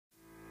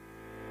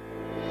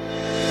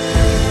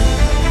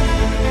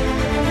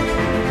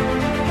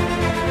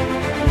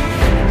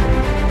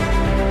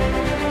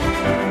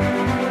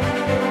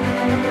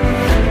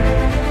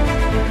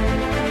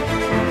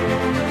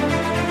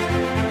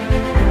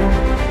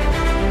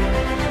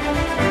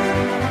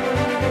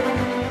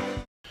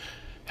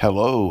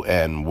Hello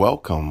and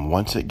welcome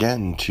once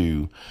again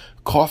to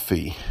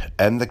Coffee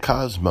and the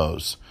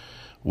Cosmos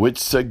with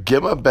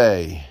Sagima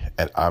Bay.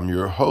 And I'm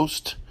your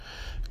host,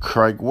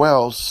 Craig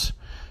Wells.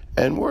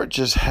 And we're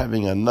just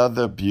having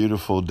another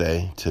beautiful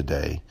day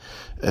today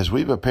as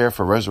we prepare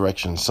for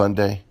Resurrection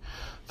Sunday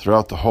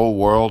throughout the whole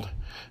world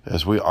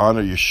as we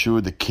honor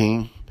Yeshua the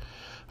King.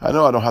 I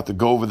know I don't have to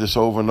go over this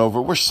over and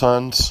over. We're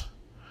sons.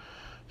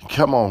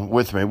 Come on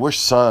with me. We're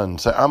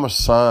sons. Say, I'm a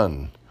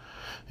son.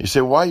 You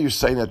say, why are you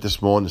saying that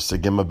this morning,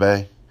 Sagima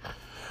Bay?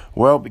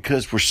 Well,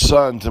 because we're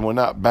sons and we're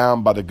not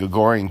bound by the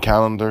Gregorian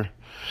calendar.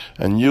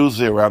 And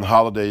usually around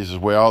holidays is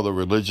where all the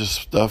religious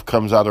stuff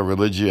comes out of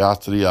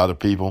religiosity out of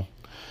people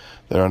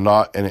that are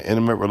not in an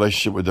intimate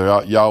relationship with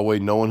their Yahweh,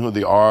 knowing who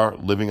they are,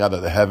 living out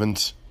of the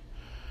heavens.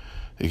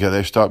 Because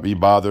they start being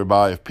bothered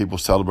by if people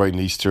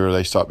celebrating Easter,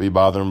 they start being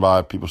bothered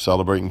by if people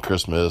celebrating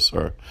Christmas.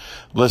 Or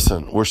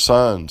listen, we're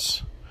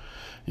sons.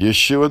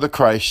 Yeshua the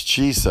Christ,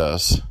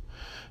 Jesus,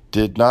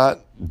 did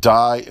not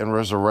die and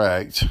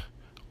resurrect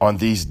on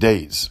these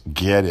dates.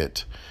 Get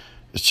it?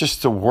 It's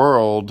just the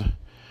world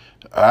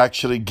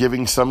actually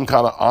giving some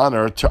kind of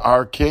honor to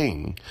our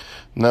King.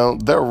 Now,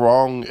 they're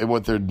wrong in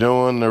what they're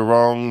doing. They're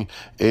wrong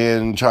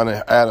in trying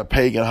to add a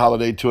pagan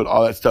holiday to it,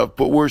 all that stuff.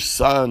 But we're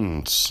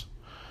sons.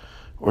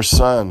 We're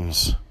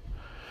sons.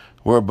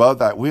 We're above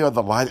that. We are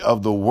the light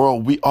of the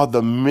world. We are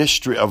the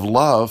mystery of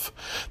love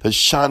that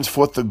shines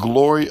forth the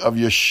glory of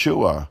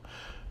Yeshua.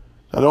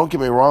 Now, don't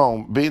get me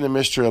wrong. Being a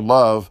mystery of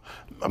love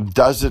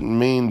doesn't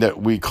mean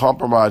that we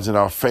compromise in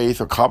our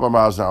faith or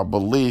compromise in our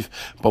belief.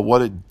 But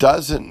what it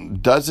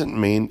doesn't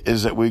mean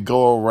is that we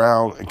go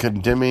around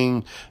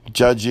condemning,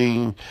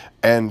 judging,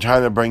 and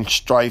trying to bring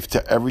strife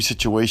to every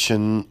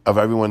situation of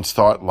everyone's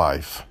thought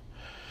life.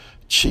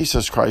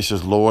 Jesus Christ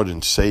is Lord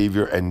and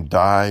Savior and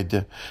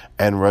died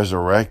and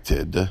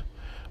resurrected.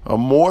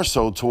 More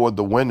so toward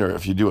the winter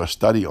if you do a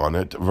study on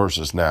it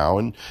versus now.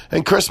 And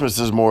Christmas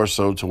is more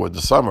so toward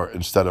the summer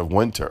instead of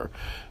winter.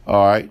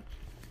 All right.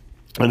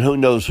 And who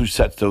knows who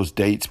sets those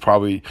dates?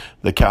 Probably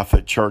the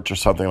Catholic Church or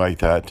something like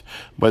that.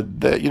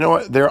 But you know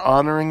what? They're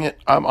honoring it.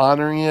 I'm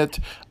honoring it.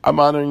 I'm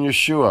honoring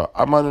Yeshua.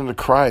 I'm honoring the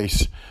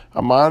Christ.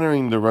 I'm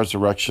honoring the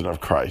resurrection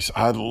of Christ.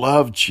 I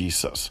love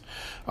Jesus.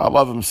 I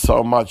love him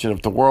so much. And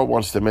if the world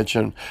wants to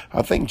mention,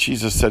 I think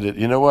Jesus said it.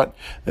 You know what?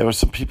 There were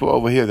some people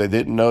over here that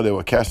didn't know. They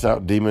were casting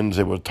out demons.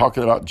 They were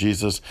talking about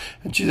Jesus.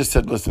 And Jesus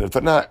said, listen, if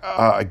they're not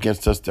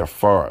against us, they're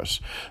for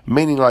us.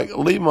 Meaning like,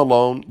 leave them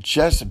alone.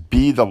 Just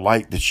be the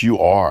light that you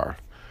are.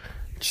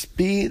 Just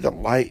be the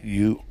light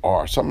you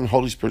are. Something the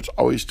Holy Spirit's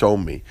always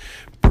told me.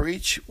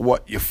 Preach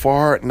what you're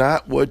for,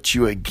 not what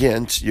you're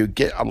against. You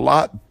get a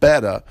lot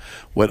better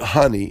with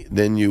honey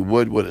than you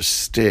would with a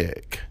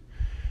stick.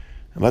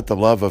 And let the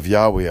love of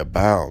Yahweh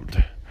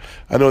abound.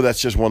 I know that's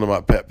just one of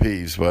my pet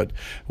peeves, but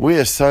we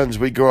as sons,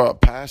 we grow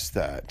up past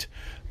that.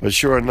 But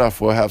sure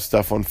enough, we'll have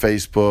stuff on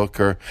Facebook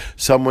or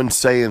someone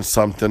saying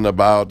something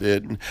about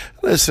it.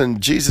 Listen,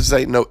 Jesus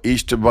ain't no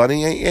Easter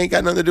bunny. Ain't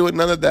got nothing to do with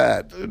none of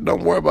that.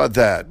 Don't worry about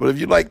that. But if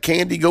you like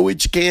candy, go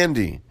eat your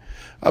candy.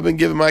 I've been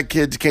giving my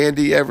kids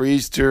candy every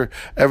Easter,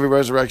 every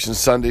Resurrection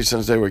Sunday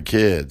since they were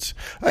kids.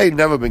 I ain't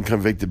never been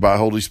convicted by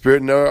Holy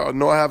Spirit,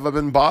 nor have I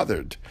been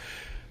bothered.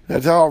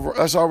 That's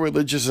all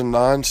religious and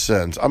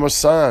nonsense. I'm a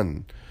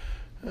son.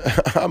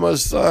 I'm a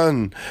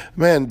son.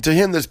 Man, to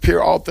him that's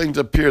pure, all things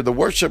are pure. The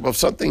worship of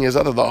something is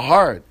out of the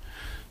heart.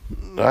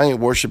 I ain't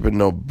worshiping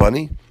no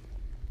bunny.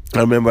 I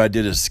remember I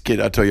did a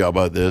skit. I tell you all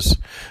about this.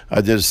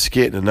 I did a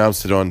skit and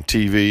announced it on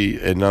TV,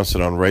 announced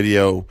it on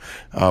radio,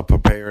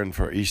 preparing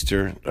for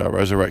Easter,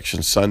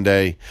 Resurrection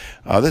Sunday.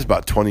 This is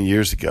about 20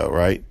 years ago,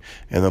 right?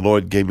 And the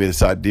Lord gave me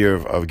this idea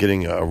of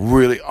getting a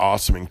really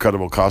awesome,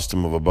 incredible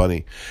costume of a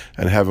bunny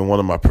and having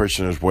one of my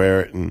parishioners wear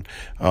it. And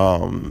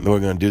we're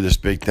going to do this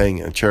big thing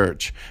in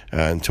church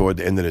and toward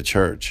the end of the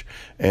church.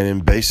 And then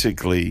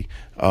basically,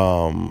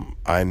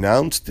 I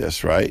announced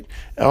this, right?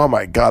 Oh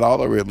my God, all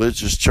the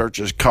religious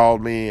churches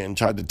called me and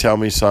tried to tell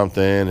me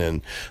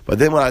something. But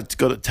then when I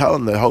go to tell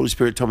them, the Holy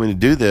Spirit told me to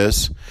do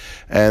this,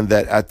 and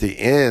that at the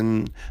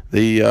end,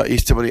 the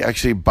Easter bunny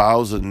actually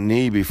bows a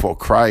knee before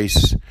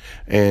Christ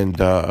and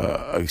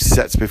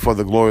sets before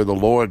the glory of the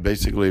Lord,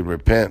 basically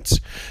repents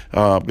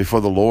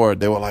before the Lord.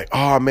 They were like,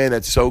 oh man,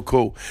 that's so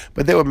cool.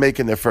 But they were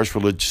making their first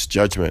religious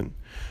judgment.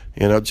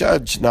 You know,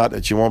 judge not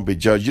that you won't be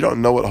judged. You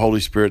don't know what Holy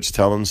Spirit's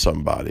telling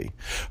somebody.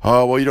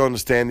 Oh, well, you don't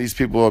understand. These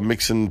people are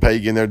mixing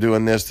pagan. They're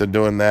doing this. They're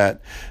doing that.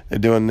 They're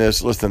doing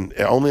this. Listen,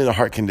 only in a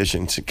heart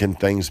condition can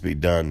things be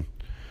done.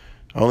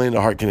 Only in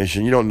the heart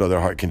condition. You don't know their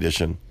heart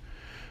condition.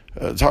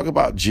 Talk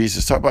about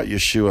Jesus. Talk about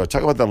Yeshua.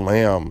 Talk about the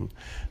Lamb.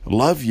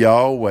 Love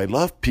Yahweh.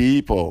 Love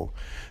people.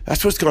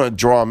 That's what's going to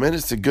draw them in.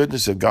 It's the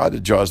goodness of God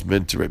that draws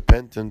men to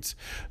repentance,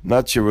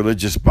 not your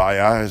religious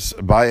bias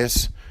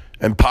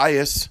and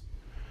pious.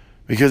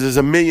 Because there's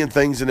a million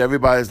things in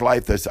everybody's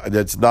life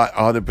that's not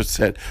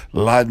 100%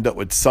 lined up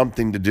with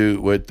something to do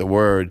with the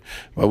word.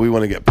 But we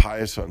want to get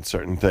pious on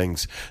certain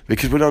things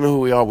because we don't know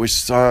who we are. We're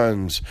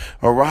sons.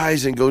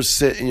 Arise and go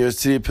sit in your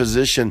seated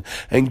position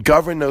and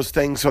govern those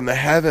things from the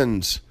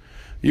heavens.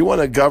 You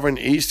want to govern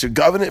Easter?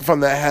 Govern it from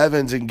the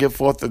heavens and give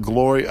forth the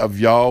glory of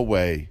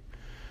Yahweh.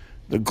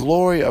 The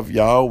glory of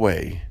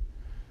Yahweh.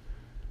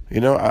 You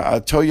know, I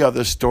tell you all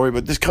this story,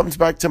 but this comes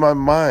back to my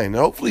mind.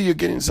 Hopefully you're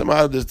getting some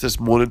out of this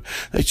morning,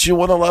 that you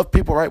want to love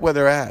people right where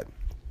they're at.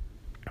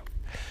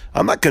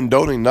 I'm not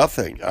condoning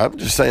nothing. I'm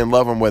just saying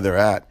love them where they're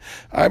at.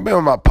 I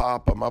remember my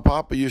papa. My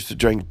papa used to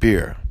drink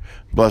beer.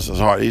 Bless his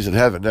heart. He's in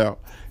heaven now.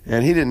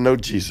 And he didn't know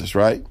Jesus,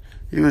 right?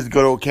 He was a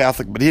good old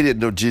Catholic, but he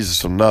didn't know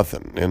Jesus from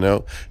nothing, you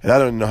know. And I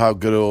don't know how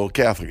good old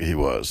Catholic he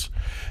was.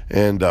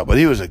 And but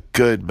he was a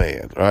good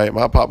man, right?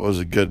 My papa was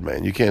a good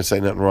man. You can't say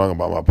nothing wrong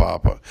about my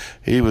papa.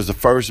 He was the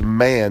first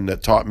man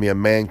that taught me a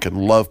man can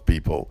love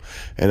people,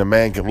 and a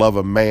man can love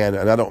a man.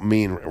 And I don't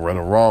mean in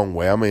a wrong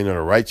way. I mean in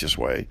a righteous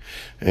way,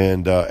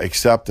 and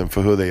accept them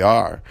for who they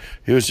are.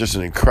 He was just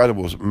an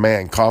incredible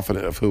man,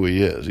 confident of who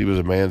he is. He was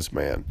a man's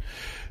man,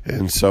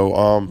 and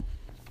so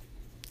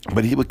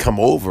but he would come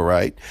over,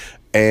 right?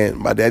 And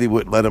my daddy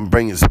wouldn't let him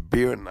bring his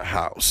beer in the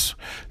house.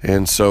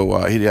 And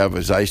so he'd have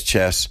his ice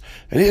chest.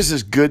 And he's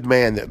this good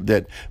man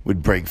that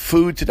would bring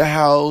food to the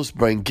house,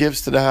 bring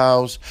gifts to the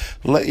house.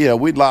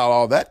 We'd allow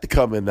all that to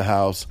come in the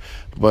house.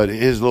 But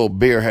his little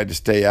beer had to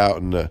stay out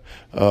in the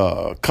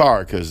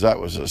car, because that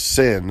was a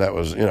sin. That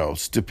was,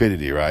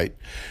 stupidity, right?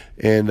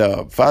 And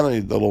finally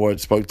the Lord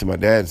spoke to my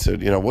dad and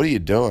said, what are you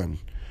doing?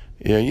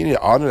 You need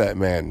to honor that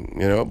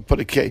man.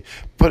 Put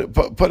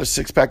a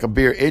six-pack of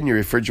beer in your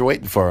refrigerator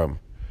waiting for him.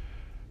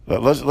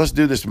 Let's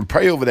do this and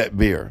pray over that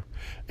beer.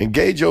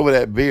 Engage over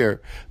that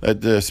beer, that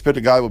the Spirit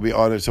of God will be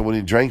on it, so when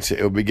he drinks it,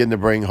 it will begin to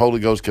bring Holy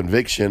Ghost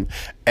conviction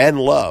and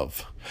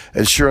love.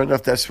 And sure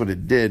enough, that's what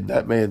it did.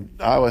 That man,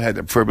 I had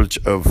the privilege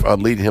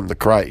of leading him to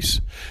Christ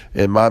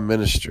in my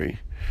ministry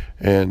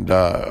and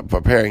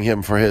preparing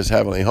him for his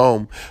heavenly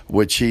home,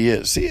 which he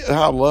is. See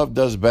how love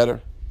does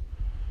better?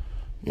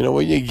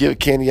 When you give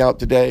candy out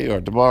today or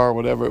tomorrow,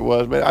 whatever it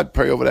was, man, I'd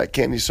pray over that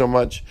candy so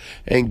much,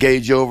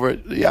 engage over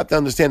it. You have to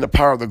understand the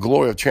power of the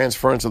glory of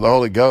transference of the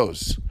Holy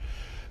Ghost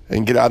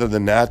and get out of the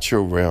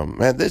natural realm.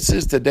 Man, this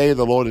is the day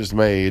the Lord has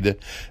made,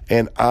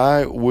 and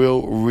I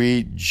will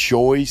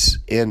rejoice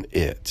in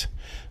it.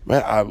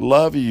 Man, I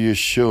love you,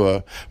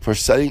 Yeshua, for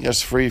setting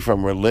us free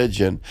from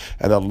religion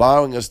and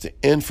allowing us to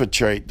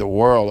infiltrate the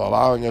world,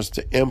 allowing us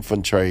to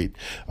infiltrate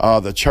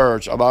the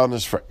church, allowing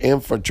us to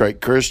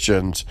infiltrate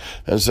Christians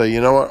and say, you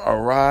know what,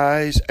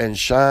 arise and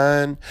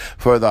shine,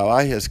 for the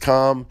light has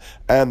come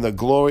and the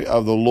glory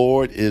of the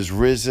Lord is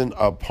risen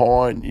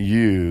upon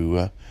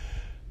you.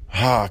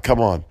 Come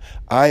on.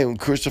 I am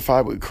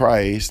crucified with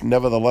Christ.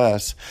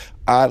 Nevertheless,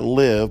 I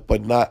live,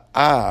 but not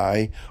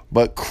I,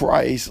 but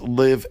Christ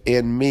live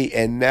in me.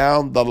 And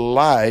now the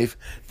life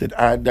that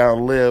I now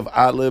live,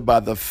 I live by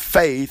the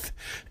faith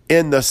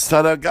in the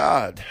Son of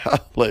God.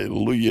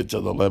 Hallelujah to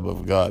the Lamb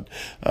of God.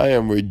 I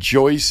am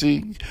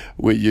rejoicing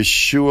with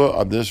Yeshua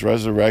on this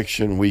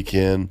resurrection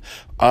weekend,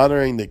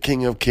 honoring the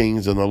King of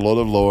Kings and the Lord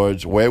of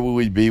Lords. Where would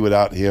we be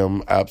without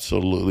him?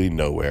 Absolutely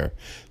nowhere.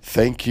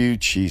 Thank you,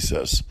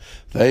 Jesus.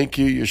 Thank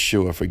you,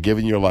 Yeshua, for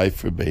giving your life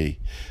for me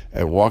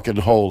and walking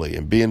holy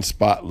and being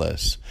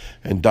spotless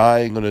and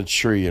dying on a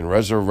tree and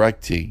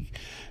resurrecting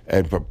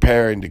and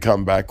preparing to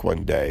come back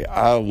one day.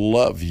 I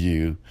love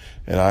you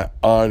and I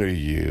honor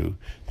you.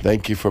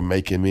 Thank you for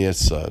making me a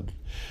son.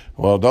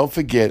 Well, don't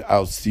forget,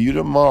 I'll see you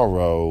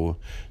tomorrow.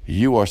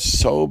 You are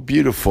so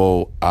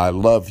beautiful. I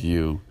love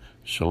you.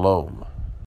 Shalom.